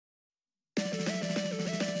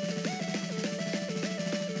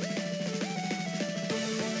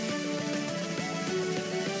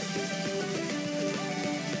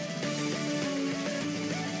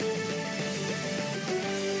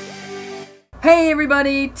Hey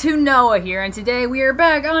everybody, Toon here, and today we are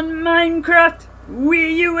back on Minecraft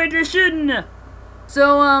Wii U Edition!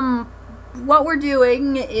 So, what we're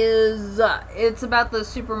doing is, it's about the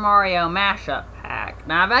Super Mario Mashup Pack.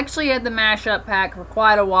 Now, I've actually had the Mashup Pack for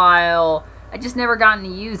quite a while. I just never gotten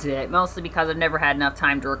to use it, mostly because I've never had enough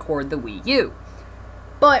time to record the Wii U.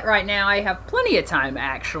 But right now, I have plenty of time,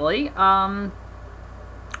 actually.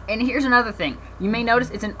 And here's another thing. You may notice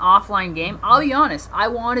it's an offline game. I'll be honest, I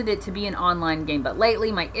wanted it to be an online game, but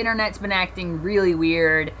lately my internet's been acting really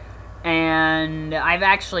weird, and I've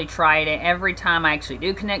actually tried it. Every time I actually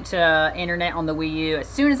do connect to internet on the Wii U, as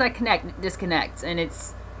soon as I connect, it disconnects, and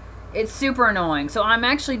it's super annoying. So I'm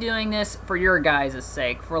actually doing this for your guys'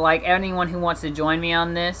 sake, for like anyone who wants to join me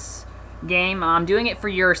on this game. I'm doing it for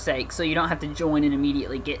your sake, so you don't have to join and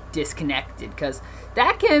immediately get disconnected, because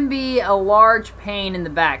that can be a large pain in the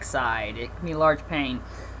backside. It can be a large pain.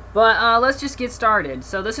 But let's just get started.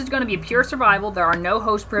 So this is going to be pure survival. There are no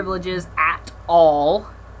host privileges at all.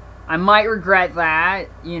 I might regret that,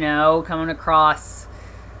 you know, coming across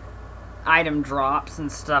item drops and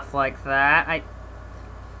stuff like that.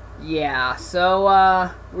 Yeah,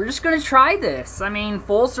 so we're just going to try this. I mean,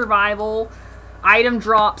 full survival, item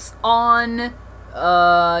drops on.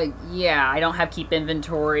 Yeah, I don't have keep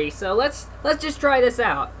inventory, so let's just try this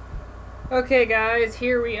out. Okay guys,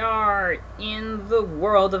 here we are in the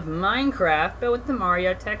world of Minecraft, but with the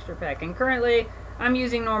Mario texture pack, and currently I'm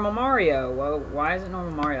using normal Mario. Well, why is it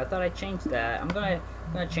normal Mario? I thought I changed that. I'm gonna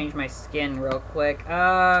change my skin real quick.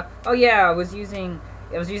 Oh yeah, I was using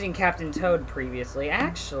Captain Toad previously.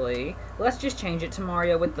 Actually, let's just change it to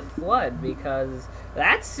Mario with the Flood, because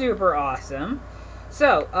that's super awesome.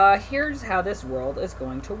 So, here's how this world is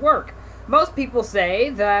going to work. Most people say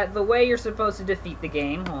that the way you're supposed to defeat the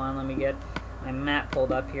game... Hold on, let me get my map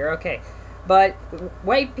pulled up here. Okay. But the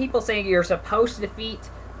way people say you're supposed to defeat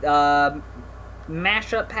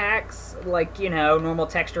mashup packs, like, you know, normal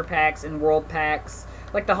texture packs and world packs,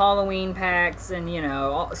 like the Halloween packs and, you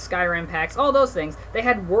know, Skyrim packs, all those things, they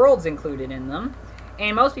had worlds included in them.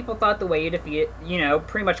 And most people thought the way you defeat it, you know,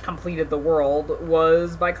 pretty much completed the world,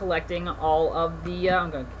 was by collecting all of the, I'm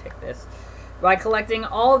going to take this, by collecting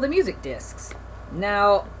all of the music discs.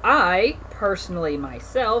 Now, I, personally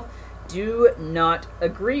myself, do not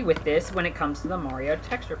agree with this when it comes to the Mario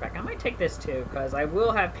texture pack. I might take this too, because I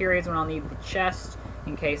will have periods when I'll need the chest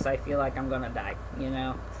in case I feel like I'm going to die, you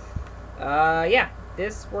know. Yeah,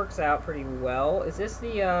 this works out pretty well. Is this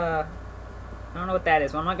the, I don't know what that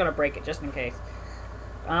is, but I'm not going to break it just in case.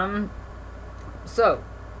 So,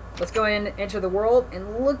 let's go in, enter the world,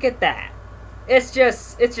 and look at that. It's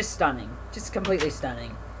just stunning. Just completely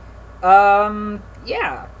stunning.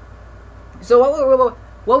 Yeah. So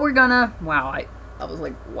what we're gonna, wow, I was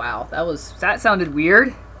like, wow, that sounded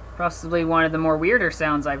weird. Possibly one of the more weirder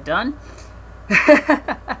sounds I've done.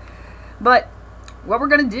 But what we're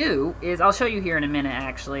going to do is, I'll show you here in a minute,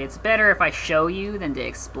 actually. It's better if I show you than to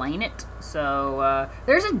explain it. So,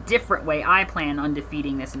 there's a different way I plan on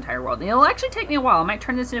defeating this entire world. It'll actually take me a while. I might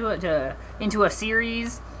turn this into a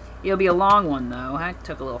series. It'll be a long one, though. I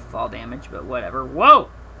took a little fall damage, but whatever.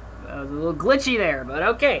 Whoa! That was a little glitchy there, but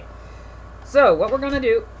okay. So, what we're going to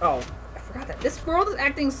do... Oh, I forgot that. This world is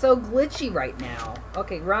acting so glitchy right now.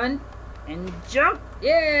 Okay, run and jump.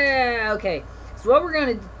 Yeah! Okay. So what we're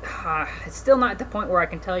going to... it's still not at the point where I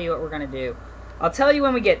can tell you what we're going to do. I'll tell you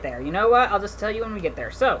when we get there. You know what? I'll just tell you when we get there.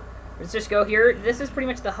 So, let's just go here. This is pretty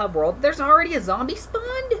much the hub world. There's already a zombie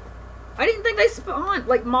spawned? I didn't think they spawned.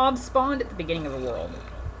 Like, mobs spawned at the beginning of the world.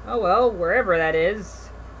 Oh, well, wherever that is.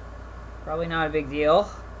 Probably not a big deal.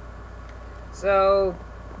 So,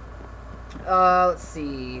 let's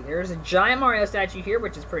see. There's a giant Mario statue here,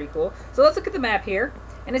 which is pretty cool. So let's look at the map here.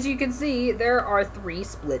 And as you can see, there are 3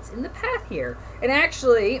 splits in the path here. And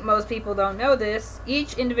actually, most people don't know this,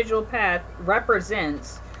 each individual path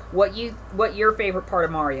represents what your favorite part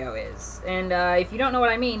of Mario is. And if you don't know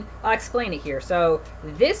what I mean, I'll explain it here. So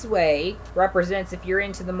this way represents if you're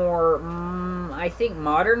into the more, I think,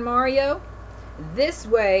 modern Mario. This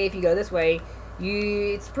way, if you go this way,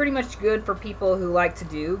 it's pretty much good for people who like to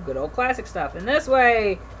do good old classic stuff. And this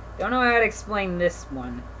way, don't know how to explain this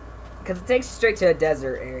one, because it takes you straight to a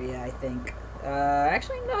desert area, I think.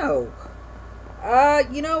 Actually, no.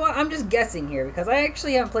 You know what? I'm just guessing here, because I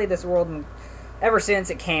actually haven't played this world ever since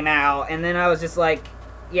it came out, and then I was just like,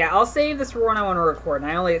 yeah, I'll save this for when I want to record, and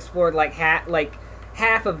I only explored like half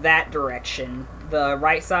of that direction. The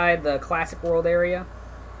right side, the classic world area.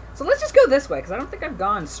 So let's just go this way, because I don't think I've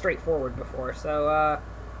gone straight forward before. So,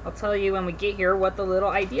 I'll tell you when we get here what the little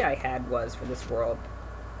idea I had was for this world.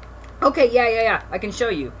 Okay, yeah, I can show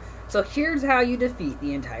you. So here's how you defeat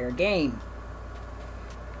the entire game.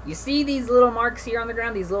 You see these little marks here on the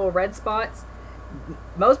ground, these little red spots?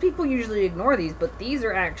 Most people usually ignore these, but these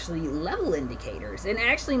are actually level indicators. And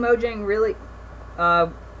actually Mojang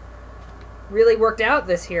really worked out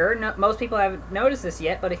this here. No, most people haven't noticed this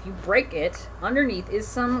yet, but if you break it, underneath is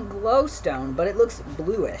some glowstone, but it looks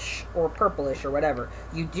bluish or purplish or whatever.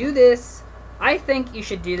 You do this, I think you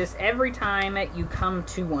should do this every time you come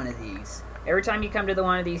to one of these. Every time you come to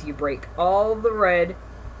one of these, you break all the red,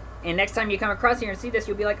 and next time you come across here and see this,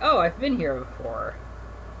 you'll be like, oh, I've been here before.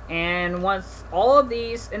 And once all of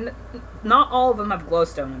these, and not all of them have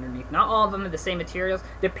glowstone underneath, not all of them have the same materials,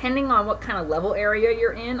 depending on what kind of level area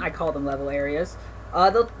you're in, I call them level areas,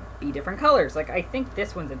 they'll be different colors. Like, I think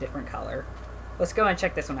this one's a different color. Let's go and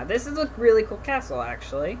check this one out. This is a really cool castle,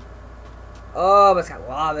 actually. Oh, but it's got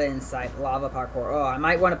lava inside, lava parkour. Oh, I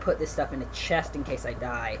might want to put this stuff in a chest in case I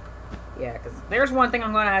die. Yeah, because there's one thing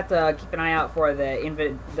I'm going to have to keep an eye out for,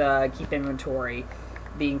 the keep inventory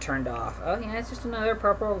being turned off. Oh yeah, it's just another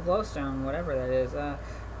purple glowstone, whatever that is.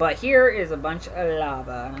 But here is a bunch of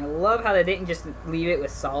lava, and I love how they didn't just leave it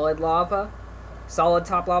with solid lava, solid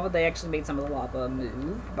top lava. They actually made some of the lava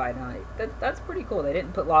move by night. That's pretty cool. They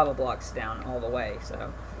didn't put lava blocks down all the way.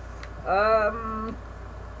 So,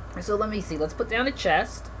 so let me see. Let's put down a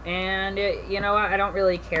chest, and you know what? I don't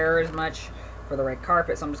really care as much for the red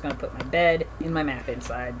carpet, so I'm just gonna put my bed in my map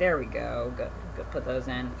inside. There we go. Go put those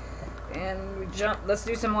in. And we jump. Let's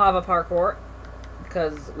do some lava parkour,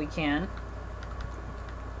 because we can.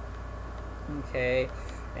 Okay.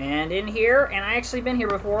 And in here, and I actually been here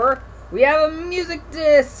before, we have a music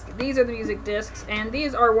disc. These are the music discs, and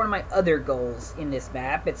these are one of my other goals in this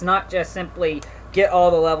map. It's not just simply get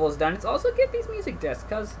all the levels done. It's also get these music discs,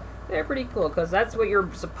 because they're pretty cool, because that's what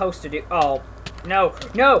you're supposed to do. Oh, no,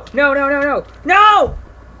 no, no, no, no, no, no!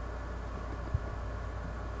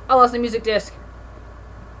 I lost the music disc.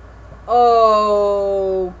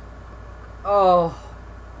 Oh. Oh.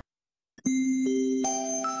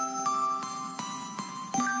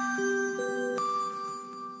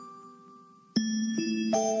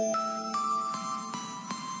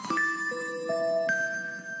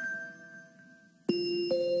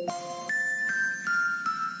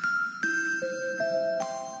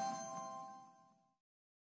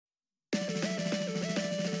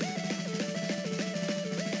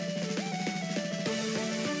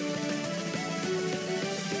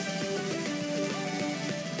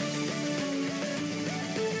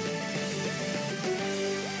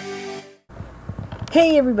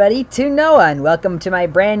 Hey everybody, Toon and welcome to my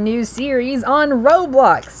brand new series on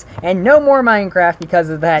Roblox, and no more Minecraft because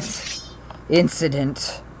of that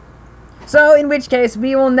incident. So, in which case,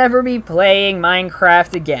 we will never be playing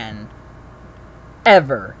Minecraft again.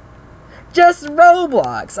 Ever. Just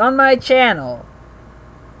Roblox on my channel.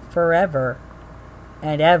 Forever.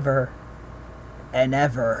 And ever. And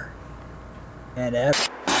ever. And ever.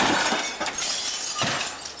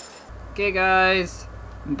 Okay guys,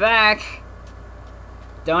 I'm back.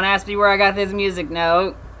 Don't ask me where I got this music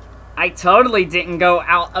note. I totally didn't go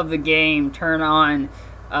out of the game, turn on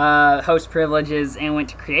host privileges, and went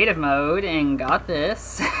to creative mode and got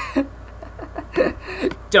this.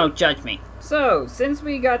 Don't judge me. So, since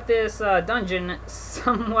we got this dungeon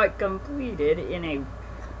somewhat completed in a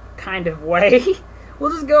kind of way,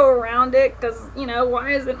 we'll just go around it, because, you know,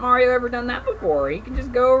 why hasn't Mario ever done that before? He can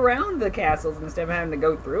just go around the castles instead of having to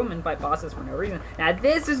go through them and fight bosses for no reason. Now,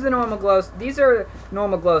 this is the normal these are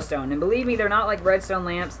normal glowstone, and believe me, they're not like redstone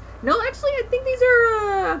lamps. No, actually, I think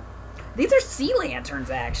these are sea lanterns,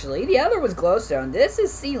 actually. The other was glowstone. This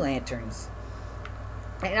is sea lanterns.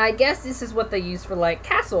 And I guess this is what they use for, like,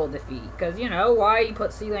 castle defeat, because, you know, why you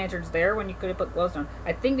put sea lanterns there when you could have put glowstone?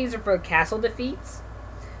 I think these are for castle defeats.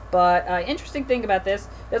 But interesting thing about this,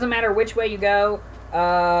 doesn't matter which way you go,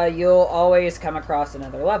 you'll always come across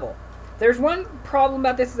another level. There's one problem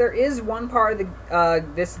about this. There is one part of the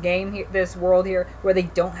this game here, this world here, where they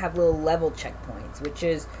don't have little level checkpoints, which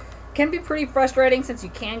can be pretty frustrating since you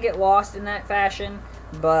can get lost in that fashion.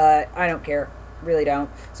 But I don't care, really don't.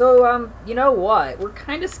 So you know what? We're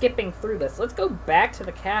kind of skipping through this. Let's go back to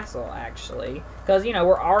the castle actually, because you know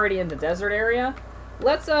we're already in the desert area.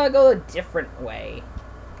 Let's go a different way.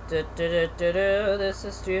 This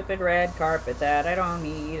is stupid red carpet that I don't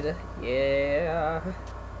need. Yeah,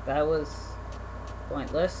 that was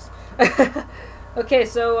pointless. Okay,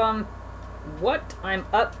 so what I'm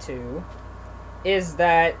up to is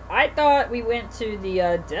that I thought we went to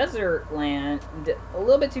the desert land a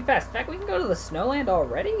little bit too fast. In fact, we can go to the snowland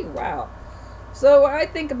already? Wow. So what I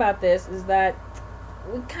think about this is that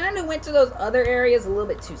we kind of went to those other areas a little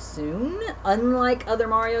bit too soon, unlike other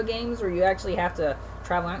Mario games where you actually have to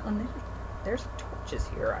travel around. And there's a torch torches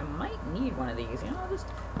here. I might need one of these. You know,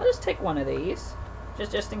 I'll just take one of these,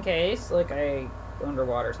 just in case, like I go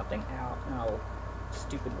underwater or something. Ow, no,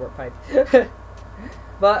 stupid warp pipe.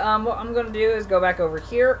 But what I'm gonna do is go back over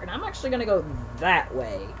here, and I'm actually gonna go that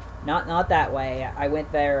way. Not that way. I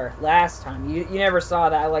went there last time. You never saw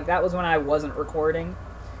that. Like, that was when I wasn't recording.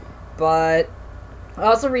 But I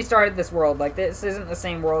also restarted this world. Like, this isn't the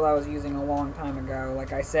same world I was using a long time ago.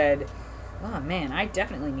 Like I said, oh man, I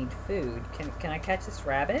definitely need food. Can I catch this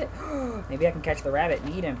rabbit? Maybe I can catch the rabbit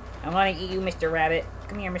and eat him. I'm gonna eat you, Mr. Rabbit.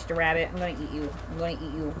 Come here, Mr. Rabbit. I'm gonna eat you. I'm gonna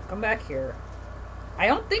eat you. Come back here. I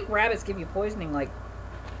don't think rabbits give you poisoning like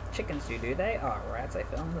chickens do they? Oh, rats, I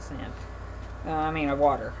fell in the sand. I mean,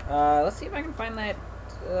 water. Let's see if I can find that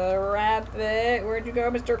rabbit. Where'd you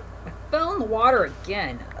go, Mr.? I fell in the water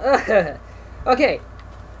again. Okay.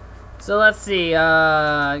 So let's see.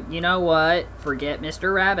 You know what? Forget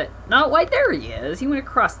Mr. Rabbit. No, wait, there he is. He went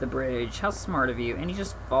across the bridge. How smart of you. And he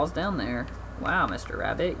just falls down there. Wow, Mr.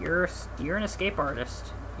 Rabbit. You're an escape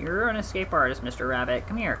artist. You're an escape artist, Mr. Rabbit.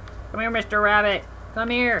 Come here. Come here, Mr. Rabbit. Come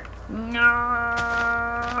here. No,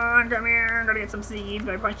 come here. I'm gonna get some seeds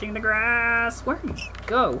by punching the grass. Where did you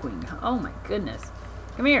go? Oh my goodness.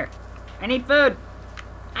 Come here. I need food.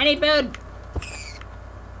 I need food.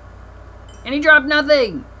 And he dropped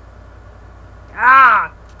nothing.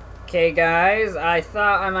 Ah! Okay, guys, I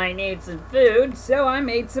thought I might need some food, so I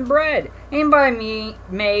made some bread. And by me,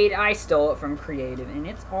 I stole it from Creative, and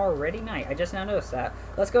it's already night. I just now noticed that.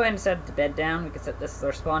 Let's go ahead and set the bed down. We can set this as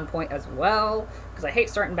our spawn point as well, because I hate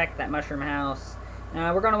starting back at that mushroom house.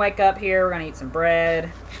 Now, we're going to wake up here. We're going to eat some bread.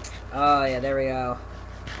 Oh, yeah, there we go.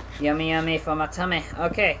 Yummy, yummy for my tummy.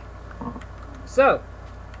 Okay. So,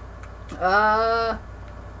 now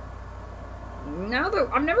that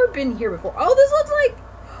I've never been here before. Oh, this looks like...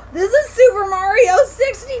 This is Super Mario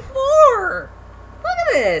 64! Look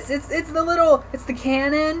at this! It's the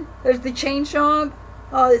cannon. There's the chain chomp.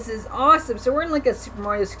 Oh, this is awesome. So we're in like a Super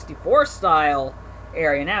Mario 64 style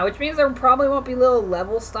area now, which means there probably won't be little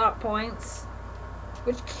level stop points,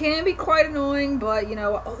 which can be quite annoying, but you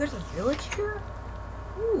know, oh, there's a village here?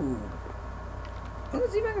 Ooh.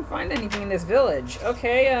 Let's see if I can find anything in this village.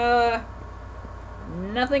 Okay,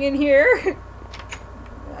 nothing in here.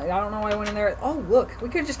 I don't know why I went in there. Oh, look, we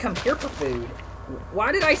could just come here for food.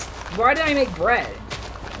 Why did I make bread?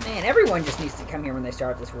 Man, everyone just needs to come here when they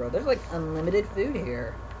start this world. There's like unlimited food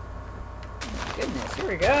here. Oh my goodness, here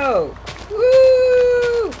we go.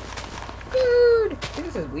 Woo! Food! I think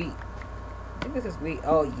this is wheat.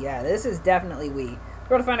 Oh yeah, this is definitely wheat.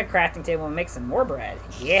 We're gonna find a crafting table and make some more bread.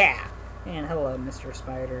 Yeah! And hello, Mr.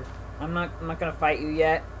 Spider. I'm not gonna fight you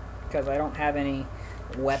yet, because I don't have any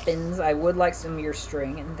weapons. I would like some of your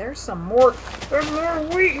string, and there's more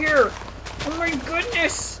wheat here. Oh my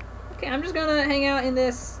goodness. Okay, I'm just gonna hang out in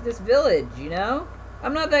this village, you know?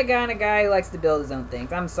 I'm not that kind of guy who likes to build his own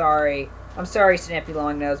things. I'm sorry, Stampy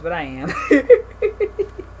Longnose, but I am.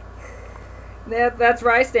 That's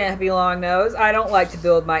right, Stampy Longnose. I don't like to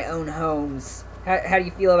build my own homes. How do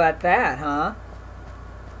you feel about that, huh?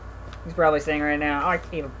 He's probably saying right now, I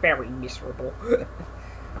feel very miserable.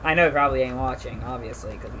 I know he probably ain't watching,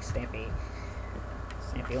 obviously, because he's Stampy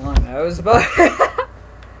Longnose, but...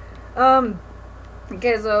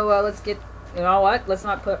 okay, so, let's get... You know what? Let's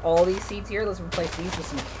not put all these seeds here. Let's replace these with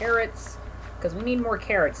some carrots, because we need more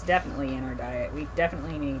carrots, definitely, in our diet. We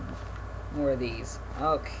definitely need more of these.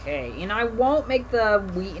 Okay, and I won't make the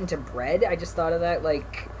wheat into bread. I just thought of that,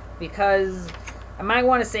 like, because I might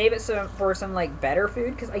want to save it for some, like, better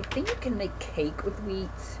food, because I think you can make cake with wheat.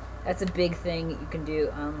 That's a big thing that you can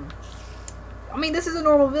do. I mean, this is a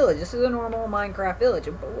normal village. This is a normal Minecraft village.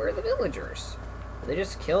 But where are the villagers? Are they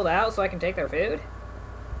just killed out so I can take their food?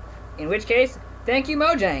 In which case, thank you,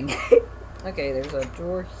 Mojang. Okay, there's a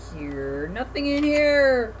door here. Nothing in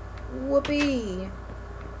here. Whoopee.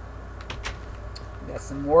 Got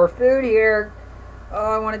some more food here.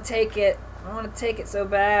 Oh, I want to take it. I want to take it so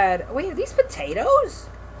bad. Oh, wait, are these potatoes?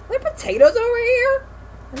 Are there potatoes over here?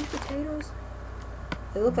 Are these potatoes?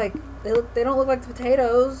 They don't look like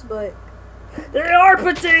potatoes, but they are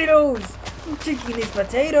potatoes! I'm taking these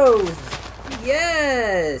potatoes!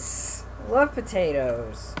 Yes! Love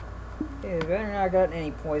potatoes. Dude, better not got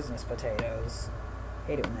any poisonous potatoes.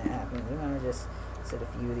 Hate it when that happens. We want to just set a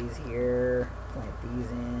few of these here. Plant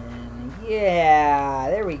these in. Yeah!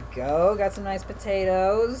 There we go. Got some nice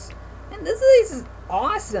potatoes. And this is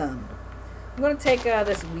awesome. I'm going to take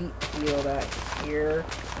this wheat field out here,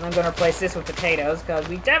 and I'm going to replace this with potatoes, because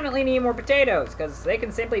we definitely need more potatoes, because they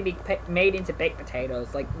can simply be made into baked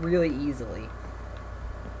potatoes, like, really easily.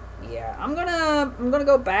 Yeah, I'm gonna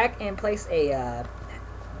go back and place a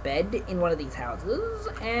bed in one of these houses,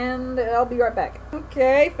 and I'll be right back.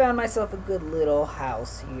 Okay, found myself a good little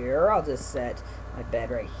house here. I'll just set my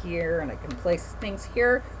bed right here, and I can place things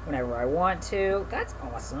here whenever I want to. That's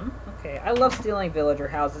awesome. Okay, I love stealing villager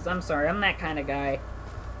houses. I'm sorry, I'm that kind of guy.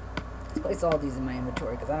 Let's place all these in my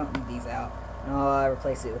inventory because I don't need these out. And I'll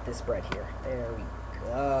replace it with this bread here. There we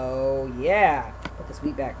go. Yeah, put this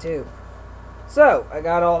wheat back too. So, I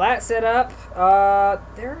got all that set up.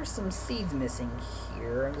 There are some seeds missing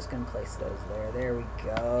here. I'm just going to place those there. There we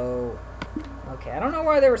go. Okay, I don't know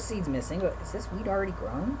why there were seeds missing, but is this wheat already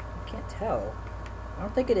grown? I can't tell. I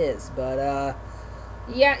don't think it is, but,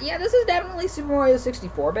 yeah, this is definitely Super Mario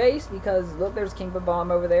 64 based, because, look, there's King Babam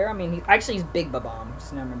over there. I mean, actually, he's Big Babam,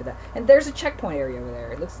 just now remember that. And there's a checkpoint area over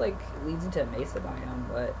there. It looks like it leads into a mesa biome,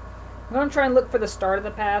 but I'm going to try and look for the start of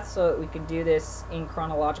the path so that we can do this in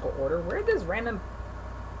chronological order. Where did this random...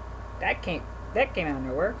 That came out of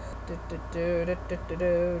nowhere.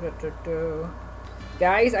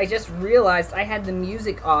 Guys, I just realized I had the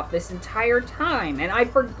music off this entire time, and I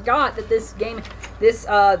forgot that this game, this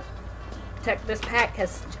pack has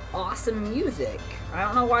such awesome music. I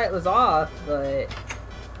don't know why it was off, but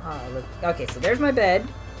look. Okay, so there's my bed.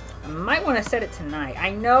 I might want to set it tonight.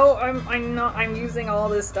 I know I'm using all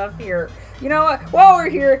this stuff here. You know what? While we're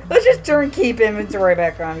here, let's just turn keep inventory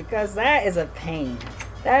back on, because that is a pain.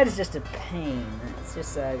 That is just a pain. Let's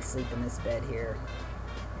just sleep in this bed here.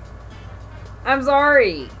 I'm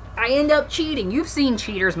sorry. I end up cheating. You've seen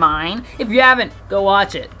Cheater's Mine. If you haven't, go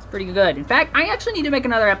watch it. It's pretty good. In fact, I actually need to make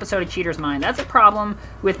another episode of Cheater's Mine. That's a problem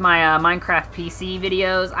with my Minecraft PC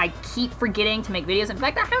videos. I keep forgetting to make videos. In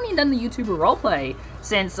fact, I haven't even done the YouTuber roleplay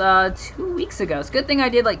since 2 weeks ago. It's a good thing I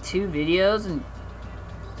did like 2 videos. And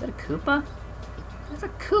is that a Koopa? That's a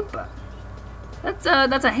Koopa.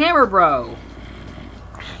 That's a hammer, bro.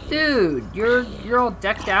 Dude, you're all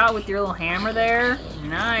decked out with your little hammer there.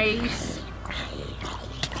 Nice.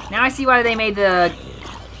 Now I see why they made the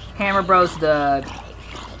Hammer Bros the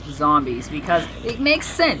zombies, because it makes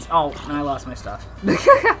sense. Oh, and I lost my stuff.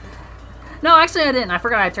 No, actually I didn't. I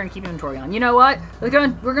forgot I turned keep inventory on. You know what? We're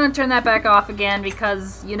gonna turn that back off again,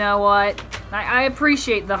 because you know what? I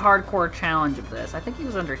appreciate the hardcore challenge of this. I think he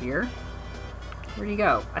was under here. Where'd he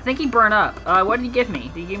go? I think he burned up. What did he give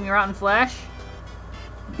me? Did he give me rotten flesh?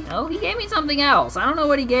 No, he gave me something else. I don't know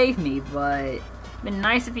what he gave me, but it'd been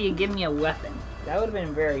nice if he had given me a weapon. That would have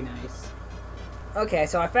been very nice. Okay,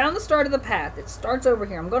 so I found the start of the path. It starts over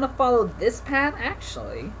here. I'm going to follow this path,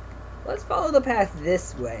 actually. Let's follow the path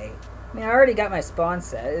this way. I mean, I already got my spawn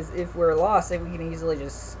set. If we're lost, then we can easily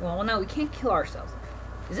just... Well, no, we can't kill ourselves.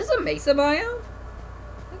 Is this a mesa biome?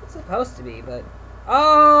 I think it's supposed to be, but...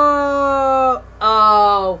 Oh!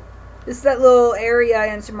 This is that little area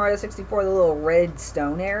in Super Mario 64, the little red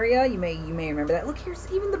stone area. You may remember that. Look,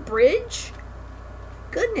 here's even the bridge.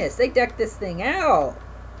 Goodness, they decked this thing out.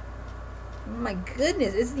 Oh my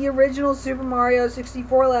goodness, it's the original Super Mario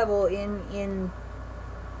 64 level in...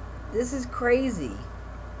 This is crazy.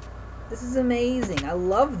 This is amazing. I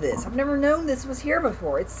love this. I've never known this was here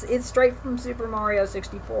before. It's straight from Super Mario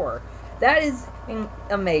 64. That is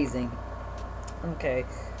amazing. Okay.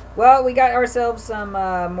 Well, we got ourselves some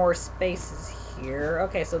more spaces here.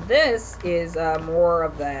 Okay, so this is more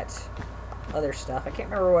of that other stuff. I can't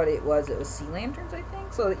remember what it was. It was sea lanterns, I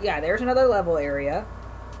think. So, yeah, there's another level area.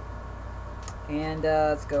 And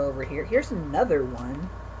let's go over here. Here's another one.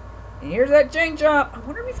 And here's that chain jump. I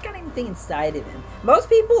wonder if he's got anything inside of him. Most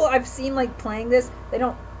people I've seen, like, playing this, they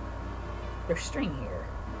don't... There's string here.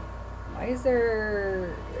 Why is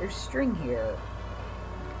there's string here?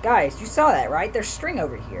 Guys, you saw that, right? There's string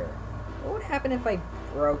over here. What would happen if I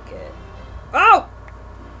broke it? Oh!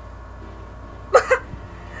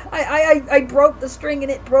 I broke the string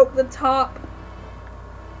and it broke the top.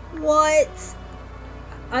 What?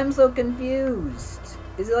 I'm so confused.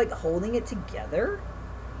 Is it like holding it together?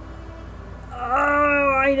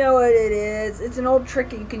 Oh, I know what it is. It's an old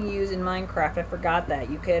trick you can use in Minecraft. I forgot that.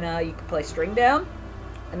 You can play string down,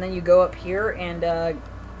 and then you go up here and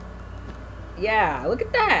yeah, look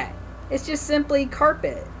at that. It's just simply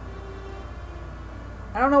carpet.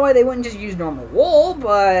 I don't know why they wouldn't just use normal wool,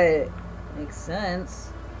 but it makes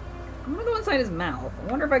sense. I'm gonna go inside his mouth. I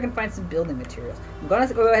wonder if I can find some building materials. I'm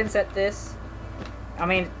gonna go ahead and set this. I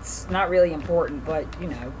mean, it's not really important, but, you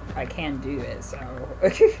know, I can do it, so...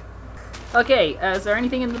 Okay, is there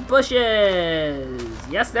anything in the bushes?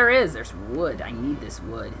 Yes, there is. There's wood. I need this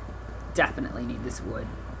wood. Definitely need this wood.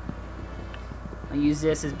 I'll use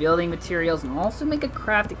this as building materials and also make a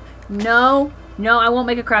crafting... No, I won't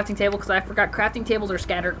make a crafting table because I forgot crafting tables are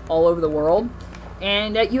scattered all over the world.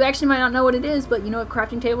 And you actually might not know what it is, but you know what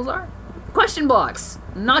crafting tables are? question blocks.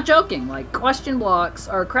 I'm not joking. Like, question blocks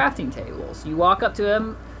are crafting tables. You walk up to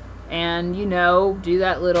them and, you know, do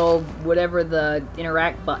that little whatever the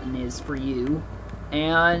interact button is for you,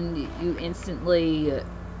 and you instantly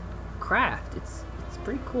craft. It's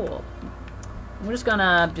pretty cool. I'm just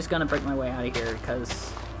gonna break my way out of here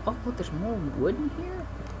because, oh look, there's more wood in here.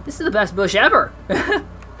 This is the best bush ever.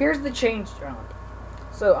 Here's the change jump.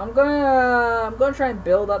 So I'm gonna try and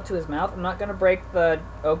build up to his mouth. I'm not gonna break the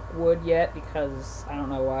oak wood yet because I don't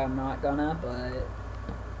know why I'm not gonna, but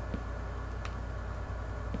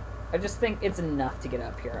I just think it's enough to get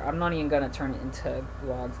up here. I'm not even gonna turn it into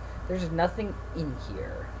logs. There's nothing in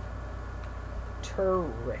here.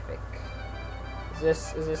 Terrific.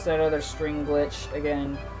 Is this that other string glitch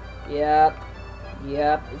again? Yep.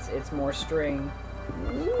 Yep. It's more string.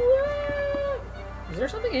 What? Is there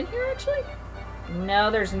something in here actually?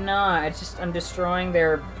 No, there's not. I'm destroying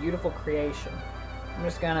their beautiful creation. I'm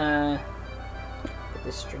just gonna put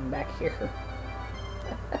this string back here.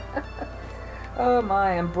 Oh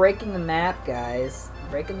my, I'm breaking the map, guys. I'm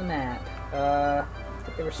breaking the map. I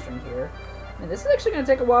think there was string here. Man, this is actually gonna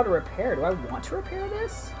take a while to repair. Do I want to repair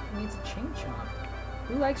this? It needs a chain chomp.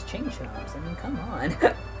 Who likes chain chomps? I mean, come on.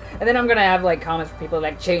 And then I'm gonna have like comments from people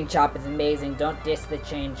like, chain chomp is amazing. Don't diss the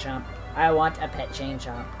chain chomp. I want a pet chain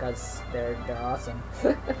chomp because they're awesome.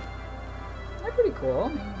 They're pretty cool. I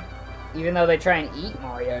mean, even though they try and eat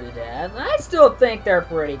Mario to death, I still think they're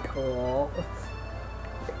pretty cool.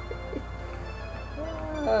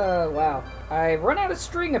 Wow. I've run out of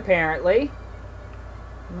string apparently.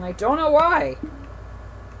 And I don't know why.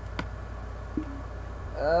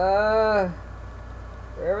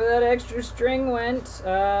 Wherever that extra string went,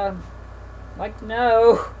 I'd like to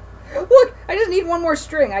know. Look, I just need one more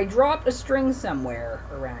string. I dropped a string somewhere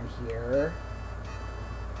around here.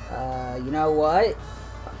 You know what?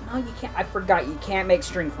 No, you can't. I forgot. You can't make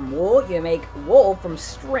string from wool. You make wool from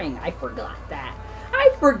string. I forgot that.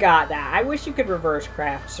 I wish you could reverse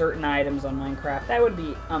craft certain items on Minecraft. That would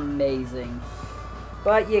be amazing.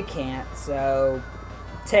 But you can't, so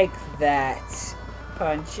take that.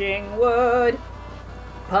 Punching wood.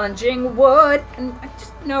 Punching wood. And I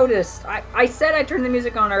just noticed. I said I turned the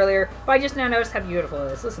music on earlier, but I just now noticed how beautiful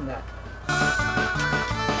it is. Listen to that.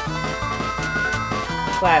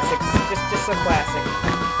 Classics. Just a classic.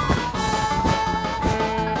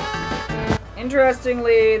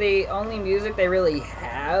 Interestingly, the only music they really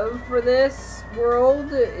have for this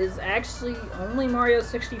world is actually only Mario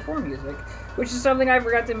 64 music, which is something I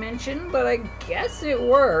forgot to mention, but I guess it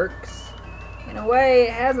works. In a way,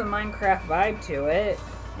 it has a Minecraft vibe to it.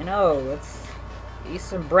 And oh, let's eat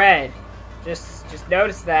some bread. Just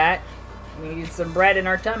notice that. We need some bread in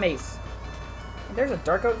our tummies. There's a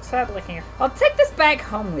dark oak sapling here. I'll take this back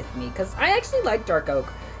home with me, because I actually like dark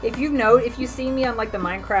oak. If you see me on like the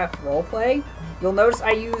Minecraft roleplay, you'll notice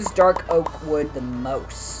I use dark oak wood the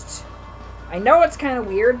most. I know it's kind of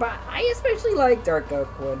weird, but I especially like dark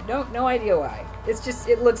oak wood. No idea why. It's just,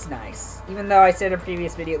 it looks nice. Even though I said in a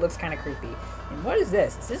previous video, it looks kind of creepy. And what is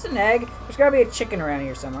this? Is this an egg? There's gotta be a chicken around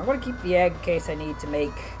here somewhere. I'm gonna keep the egg in case I need to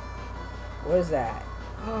make... What is that?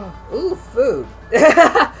 Ooh, food.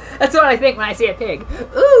 That's what I think when I see a pig.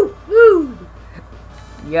 Ooh, food.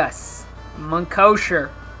 Yes. Kosher.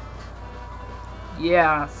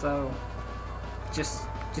 Yeah, so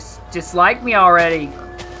just like me already.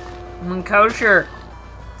 Kosher.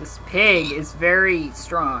 This pig is very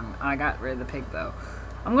strong. I got rid of the pig though.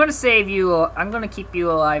 I'm gonna save you. I'm gonna keep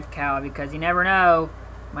you alive, cow, because you never know.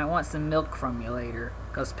 Might want some milk from you later.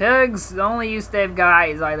 Cause pigs, the only use they've got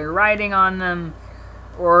is either riding on them,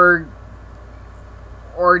 or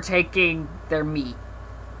taking their meat.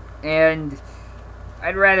 And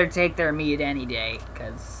I'd rather take their meat any day,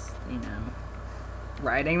 cause you know.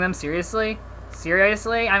 Riding them? Seriously?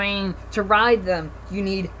 Seriously? I mean, to ride them, you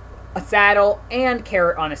need a saddle and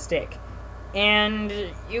carrot on a stick. And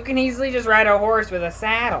you can easily just ride a horse with a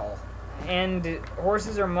saddle. And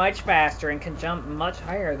horses are much faster and can jump much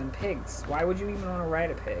higher than pigs. Why would you even want to ride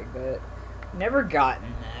a pig? But never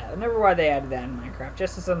gotten that. Never why they added that in Minecraft.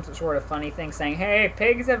 Just as some sort of funny thing saying, hey,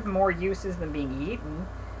 pigs have more uses than being eaten.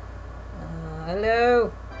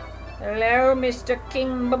 Hello? Hello, Mr.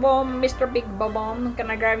 King Babom, Mr. Big Babom. Can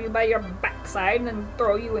I grab you by your backside and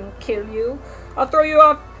throw you and kill you? I'll throw you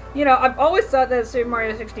off. You know, I've always thought that Super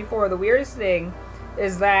Mario 64, the weirdest thing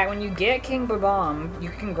is that when you get King Babom, you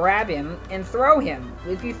can grab him and throw him.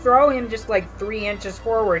 If you throw him just like 3 inches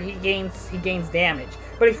forward, he gains damage.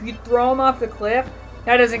 But if you throw him off the cliff,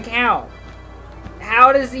 that doesn't count.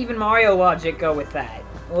 How does even Mario logic go with that?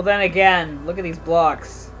 Well, then again, look at these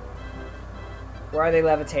blocks. Why are they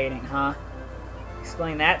levitating, huh?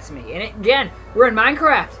 Explain that to me. And again, we're in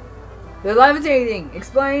Minecraft. They're levitating!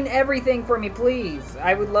 Explain everything for me, please.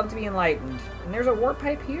 I would love to be enlightened. And there's a warp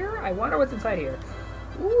pipe here? I wonder what's inside here.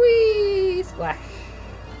 Whee! Splash.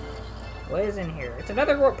 What is in here? It's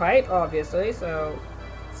another warp pipe, obviously, so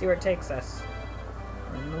let's see where it takes us.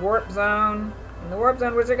 We're in the warp zone. In the warp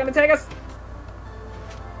zone, where's it gonna take us?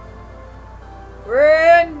 We're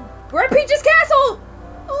at Peach's castle!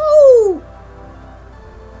 Oh!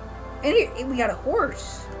 And here, we got a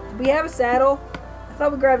horse. Did we have a saddle? I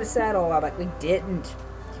thought we grabbed a saddle a while back. We didn't.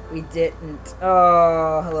 We didn't.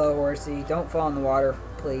 Oh, hello, horsey. Don't fall in the water,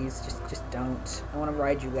 please. Just don't. I want to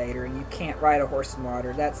ride you later, and you can't ride a horse in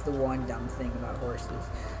water. That's the one dumb thing about horses.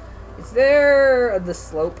 Is there the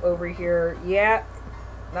slope over here? Yeah.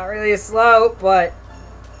 Not really a slope, but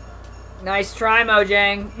nice try,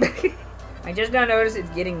 Mojang. I just now noticed it's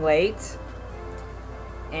getting late.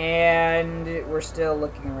 And we're still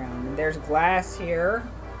looking around. And there's glass here.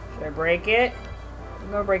 Should I break it? I'm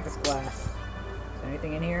gonna break this glass. Is there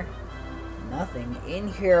anything in here? Nothing in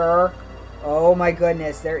here. Oh my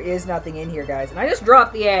goodness, there is nothing in here, guys. And I just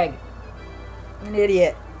dropped the egg. I'm an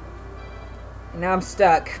idiot. And now I'm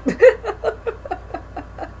stuck.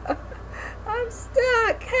 I'm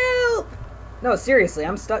stuck. Help! No, seriously,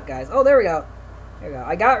 I'm stuck, guys. Oh, there we go. There we go.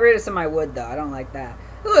 I got rid of some of my wood, though. I don't like that.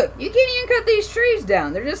 Look, you can't even cut these trees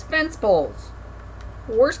down. They're just fence poles.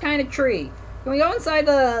 Worst kind of tree. Can we go inside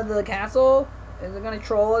the castle? Is it going to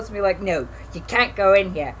troll us and be like, no, you can't go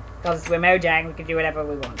in here. Because we're Mojang, we can do whatever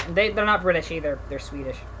we want. And they're not British either. They're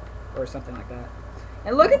Swedish. Or something like that.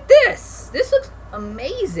 And look at this. This looks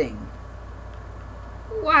amazing.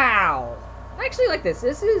 Wow. I actually like this.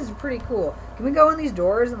 This is pretty cool. Can we go in these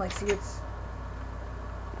doors and like see what's...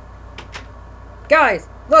 Guys,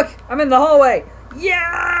 look, I'm in the hallway.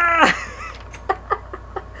 Yeah!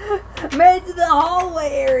 Made it to the hallway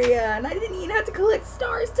area, and I didn't even have to collect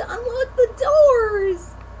stars to unlock the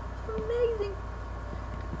doors. Amazing.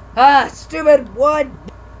 Ah, stupid wood.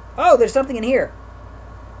 Oh, there's something in here.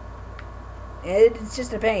 It's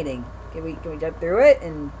just a painting. Can we jump through it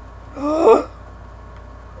and? Oh!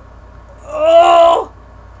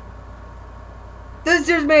 This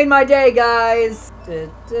just made my day, guys. Da,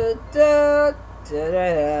 da, da, da,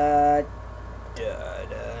 da, da,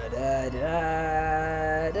 da, da,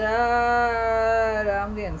 da, da.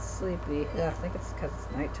 I'm getting sleepy. I think it's because it's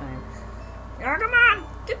nighttime. Oh, come on!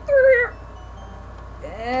 Get through here!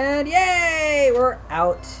 And yay! We're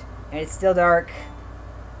out. And it's still dark.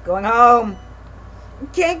 Going home.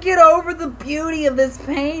 Can't get over the beauty of this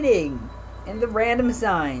painting. And the random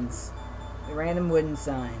signs. The random wooden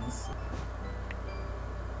signs.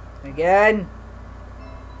 Again.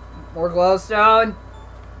 More glowstone.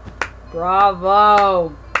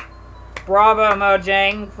 Bravo. Bravo,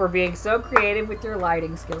 Mojang, for being so creative with your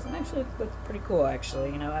lighting skills. And actually, that's pretty cool,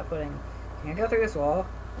 actually. You know, that pudding. Can I go through this wall?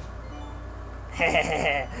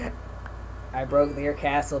 I broke your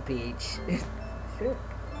castle, Peach.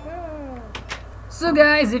 So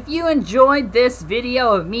guys, if you enjoyed this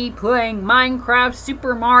video of me playing Minecraft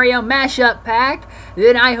Super Mario Mashup Pack,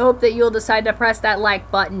 then I hope that you'll decide to press that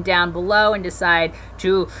like button down below and decide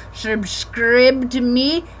to subscribe to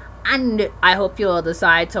me. And I hope you'll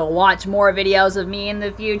decide to watch more videos of me in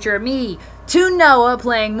the future. Me, Toon Noah,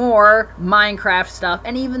 playing more Minecraft stuff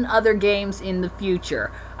and even other games in the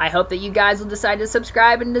future. I hope that you guys will decide to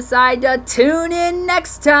subscribe and decide to tune in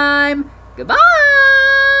next time. Goodbye!